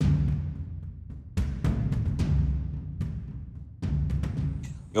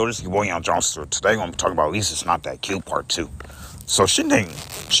Yo, this is your boy Young Johnster. Today I'm gonna be talking about Alyse It's Not That Cute Part 2. So she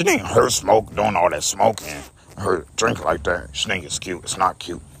didn't her smoke, doing all that smoking, her drinking like that. She think it's cute. It's not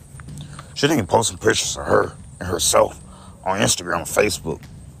cute. She didn't post some pictures of her and herself on Instagram and Facebook.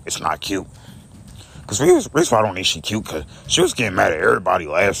 It's not cute. Because the reason why I don't think she cute, because she was getting mad at everybody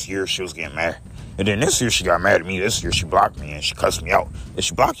last year. She was getting mad. And then this year she got mad at me. This year she blocked me and she cussed me out. If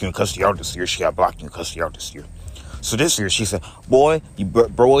she blocked you and cussed you out this year, she got blocked you and cussed you out this year. So this year she said, boy, you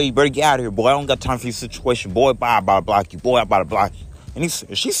better get out of here. Boy, I don't got time for your situation. Boy, bye, I about to block you. Boy, I about to block you. And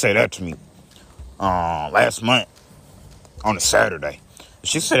she said that to me last month on a Saturday.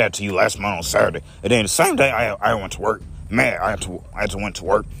 She said that to you last month on Saturday. And then the same day I went to work mad. I had to went to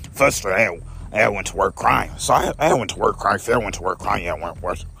work. First I went to work crying. So I went to work crying. Phil went to work crying. Yeah, I went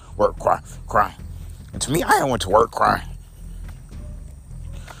to work crying. And to me, I went to work crying.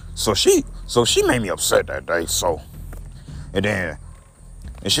 So she made me upset that day.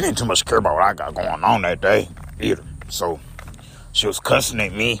 And she didn't too much care about what I got going on that day either. So she was cussing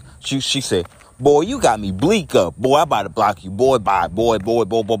at me. She said, boy, you got me bleak up. Boy, I about to block you. Boy, bye. Boy, bye.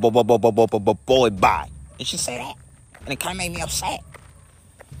 And she said that. And it kind of made me upset.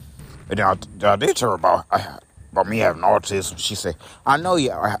 And then I did tell her about me having autism. She said, I know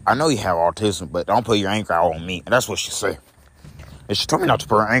you have autism, but don't put your anger out on me. And that's what she said. And she told me not to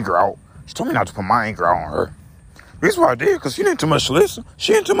put her anger out. She told me not to put my anger out on her. The reason why I did, because she didn't too much listen.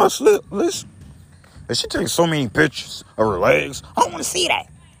 She didn't too much listen. And she takes so many pictures of her legs. I don't want to see that.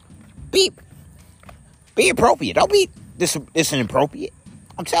 Be appropriate. Don't be this inappropriate.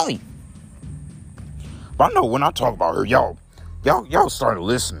 I'm telling you. But I know when I talk about her, y'all started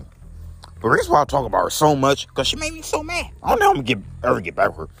listening. But the reason why I talk about her so much, because she made me so mad. I don't think I'm going to ever get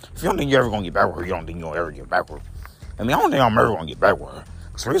back with her. If you don't think you're ever going to get back with her, you don't think you'll ever get back with her. I mean, I don't think I'm ever going to get back with her.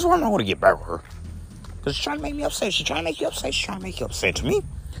 Because the reason why I'm not going to get back with her, because she's trying to make me upset. She's trying to make you upset. She's trying to make you upset. To me,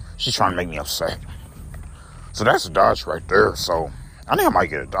 she's trying to make me upset. So that's a Dodge right there. So I think I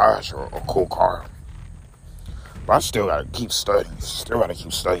might get a Dodge or a cool car. But I still got to keep studying. Still got to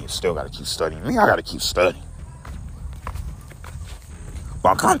keep studying. Me, I got to keep studying. But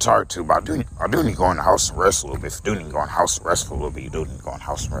I'm kind of tired too. But I do need to go in the house and rest a little bit. If you do need to go in the house and rest for a little bit, you do need to go in the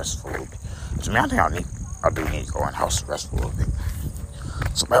house and rest for a little bit. To me, I think I do need to go in the house and rest for a little bit.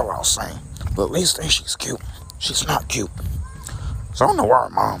 So that's what I was saying. But at least think she's cute. She's not cute. So I don't know why her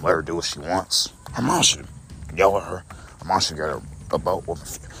mom let her do what she wants. Her mom should yell at her. Her mom should get her a butt whooping.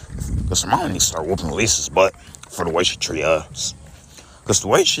 Because her mom needs to start whooping Alyse's butt for the way she treated us. Because the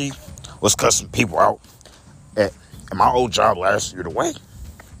way she was cussing people out at my old job last year, the way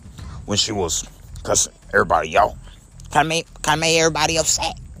when she was cussing everybody out, kind of made everybody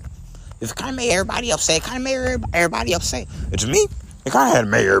upset. If it kind of made everybody upset, it kind of made everybody upset. And to me, it kind of had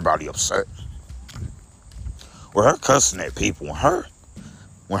made everybody upset. With her cussing at people,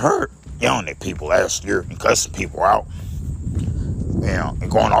 when her yelling at people last year and cussing people out,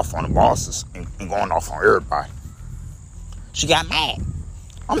 and going off on the bosses and going off on everybody, she got mad.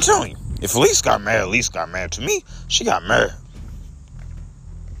 I'm telling you, if Alyse got mad. To me, she got mad.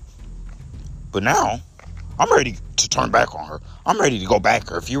 But now, I'm ready to turn back on her. I'm ready to go back at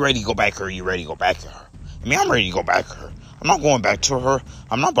her. If you're ready to go back at her, you're ready to go back at her. I mean, I'm ready to go back at her. I'm not going back to her.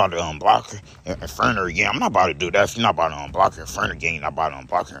 I'm not about to unblock her in front of her again. I'm not about to do that. If you're not about to unblock her in front of her again, you're not about to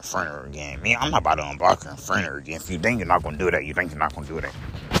unblock her in front of her again. Me, I'm not about to unblock her in front of her again. If you think you're not going to do that, you think you're not going to do that.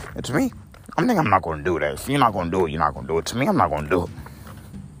 And to me, I'm not going to do that. If you're not going to do it, you're not going to do it. To me, I'm not going to do it.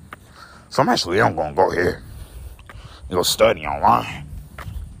 So I'm going to go ahead and go study online.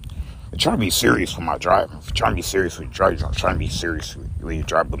 I'm trying to be serious with my driving. If you're trying to be serious with your driving, I'm trying to be serious with your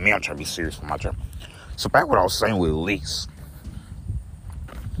driving. But me, I'm trying to be serious with my driving. So back what I was saying with Alyse.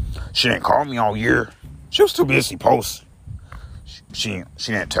 She didn't call me all year. She was too busy posting. She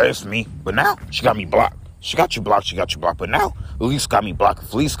didn't text me. But now, she got me blocked. She got you blocked. But now, Alyse got me blocked.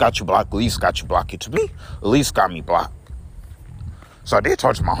 If Alyse got you blocked, Alyse got you blocked. And to me, Alyse got me blocked. So I did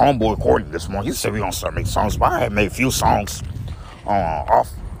talk to my homeboy Courtney this morning. He said we're going to start making songs. But I had made a few songs off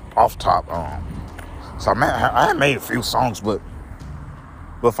top. So I had made a few songs. But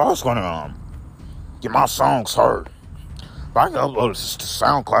if I was going to get my songs heard, but I can upload it to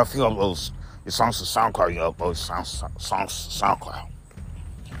SoundCloud. If you upload your songs to SoundCloud, you upload songs to SoundCloud.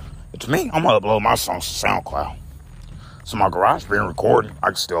 But to me, I'm going to upload my songs to SoundCloud. So my GarageBand recording, I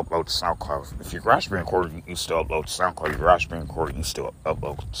can still upload to SoundCloud. If your GarageBand recording, you can still upload to SoundCloud. Your GarageBand recording, you can still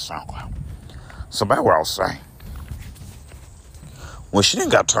upload to SoundCloud. So back what I was saying. When she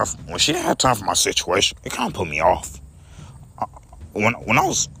didn't have time for my situation, it kind of put me off. When I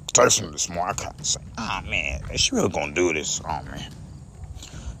was texting her this morning, I kind of said, man, is she really going to do this? Oh, man.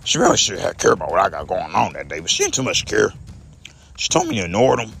 She really should have cared about what I got going on that day, but she didn't too much care. She told me to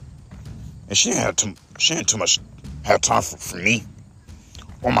ignore them. And she didn't too much have time for me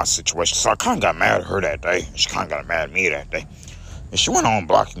or my situation. So I kind of got mad at her that day. She kind of got mad at me that day. And she went on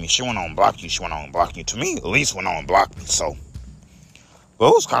blocking me. She went on blocking you. She went on blocking you. To me, Alyse went on blocking me. So, but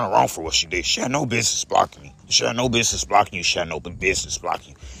it was kind of wrong for what she did. She had no business blocking me. She had no business blocking you. She had no business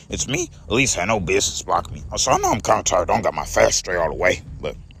blocking you. It's me. Alyse had no business blocking me. So I know I'm kind of tired. I don't got my facts straight all the way.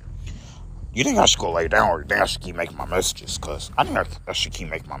 But you think I should go lay down, or you think I should keep making my messages? Because I think I should keep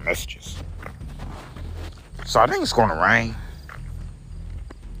making my messages. So I think it's going to rain.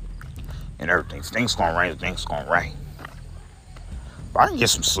 And everything. Things going to rain. Things going to rain. But I can get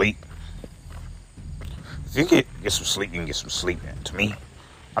some sleep. If you get some sleep, you can get some sleep. And to me,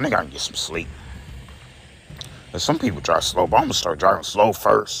 I think I can get some sleep. But some people drive slow, but I'm going to start driving slow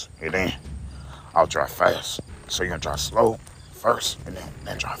first, and then I'll drive fast. So you're going to drive slow first, and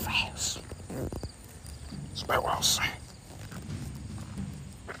then drive fast. That's about what I was saying.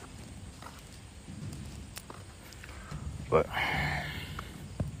 But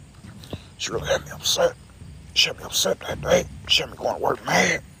she really had me upset. She had me upset that day. She had me going to work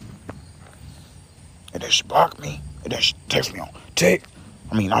mad. And then she blocked me. And then she texted me on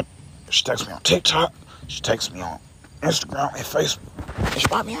she texted me on TikTok. She texted me on Instagram and Facebook. And she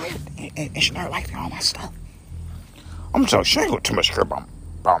blocked me on everything. And she never liked me on all my stuff. I'm telling you, she ain't got too much care about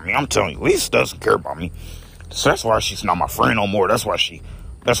me. I'm telling you, Alyse doesn't care about me. So that's why she's not my friend no more. That's why me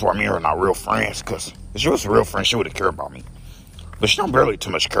and her are not real friends. Because if she was a real friend, she would have cared about me. But she don't barely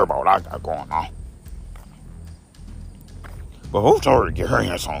too much care about what I got going on. But who told her to get her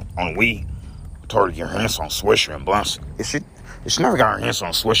hands on weed? Who told her to get her hands on Swisher and blunts? If she never got her hands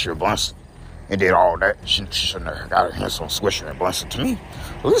on Swisher and blunts and did all that, she should never got her hands on Swisher and blunts. To me,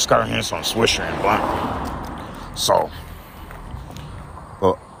 Alyse got her hands on Swisher and blunt. So,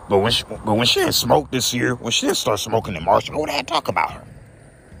 but when she didn't smoke this year, when she didn't start smoking in March, who did talk about her?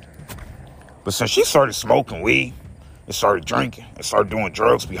 But since she started smoking weed, and started drinking, and started doing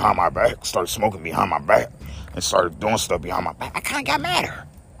drugs behind my back, started smoking behind my back, and started doing stuff behind my back, I kind of got mad at her.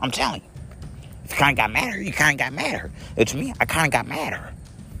 I'm telling you. If you kind of got mad at her, you kind of got mad at her. It's me. I kind of got mad at her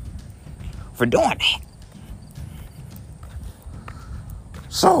for doing that.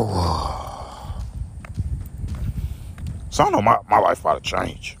 So I know my life about to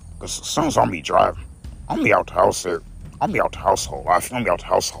change. Because as soon as I'm be driving, I'm going to be out the house there. I'm going to be out the house a whole lot. If you're going to be out the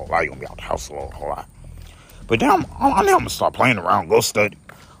house a whole lot, you're going to be out the house a whole lot. But then I'm going to start playing around, go study.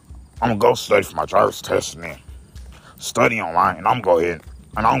 I'm going to go study for my driver's test and then study online. And I'm going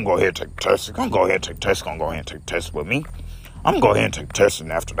to go ahead and take the test. You're going to go ahead and take the test. You're going to go ahead and take the test with me. I'm going to go ahead and take the test.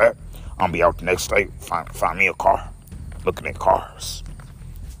 And after that, I'm going to be out the next day, find me a car, looking at cars.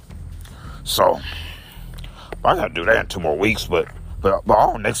 So, I got to do that in 2 more weeks. But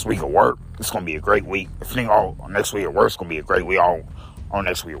all next week at work, it's going to be a great week. If you think all next week at work is going to be a great week, all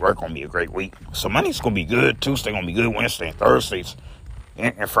next week at work going to be a great week. So Monday's going to be good. Tuesday going to be good. Wednesday and Thursdays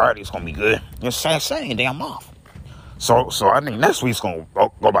and Friday's going to be good. And Saturday, day I'm off. So I think next week's going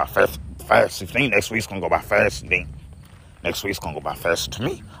to go by fast. If you think next week's going to go by fast, you think next week's going to go by fast. To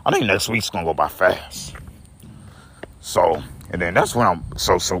me, I think next week's going to go by fast. So, and then that's when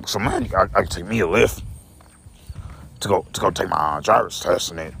Monday, I can take me a lift to go take my driver's test.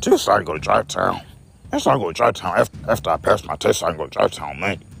 And then Tuesday, I go to Drive Town. That's why I go to Drive Town. After I pass my test, I can go to Drive Town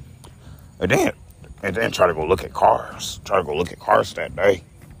Monday. And then try to go look at cars. Try to go look at cars that day.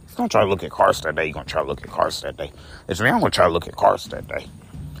 If you're going to try to look at cars that day, you're going to try to look at cars that day. It's me, I'm going to try to look at cars that day.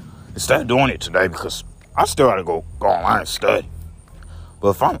 Instead of doing it today, because I still got to go online and study. But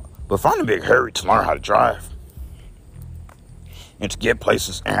if I'm in a big hurry to learn how to drive and to get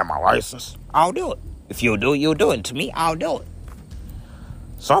places and have my license, I'll do it. If you'll do it, you'll do it. And to me, I'll do it.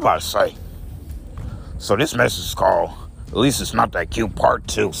 So I'm about to say. So this message is called, At Least It's Not That Cute, Part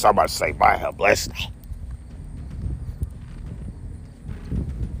 2. So I'm about to say, bye, have a blessed day.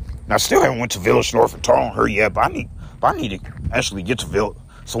 Now, I still haven't went to Village North and told on her yet, but I need to actually get to Village.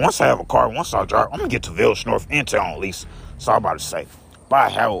 So once I have a car, once I drive, I'm going to get to Village North and tell on Alyse. So I'm about to say, bye,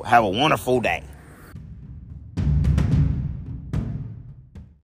 have a wonderful day.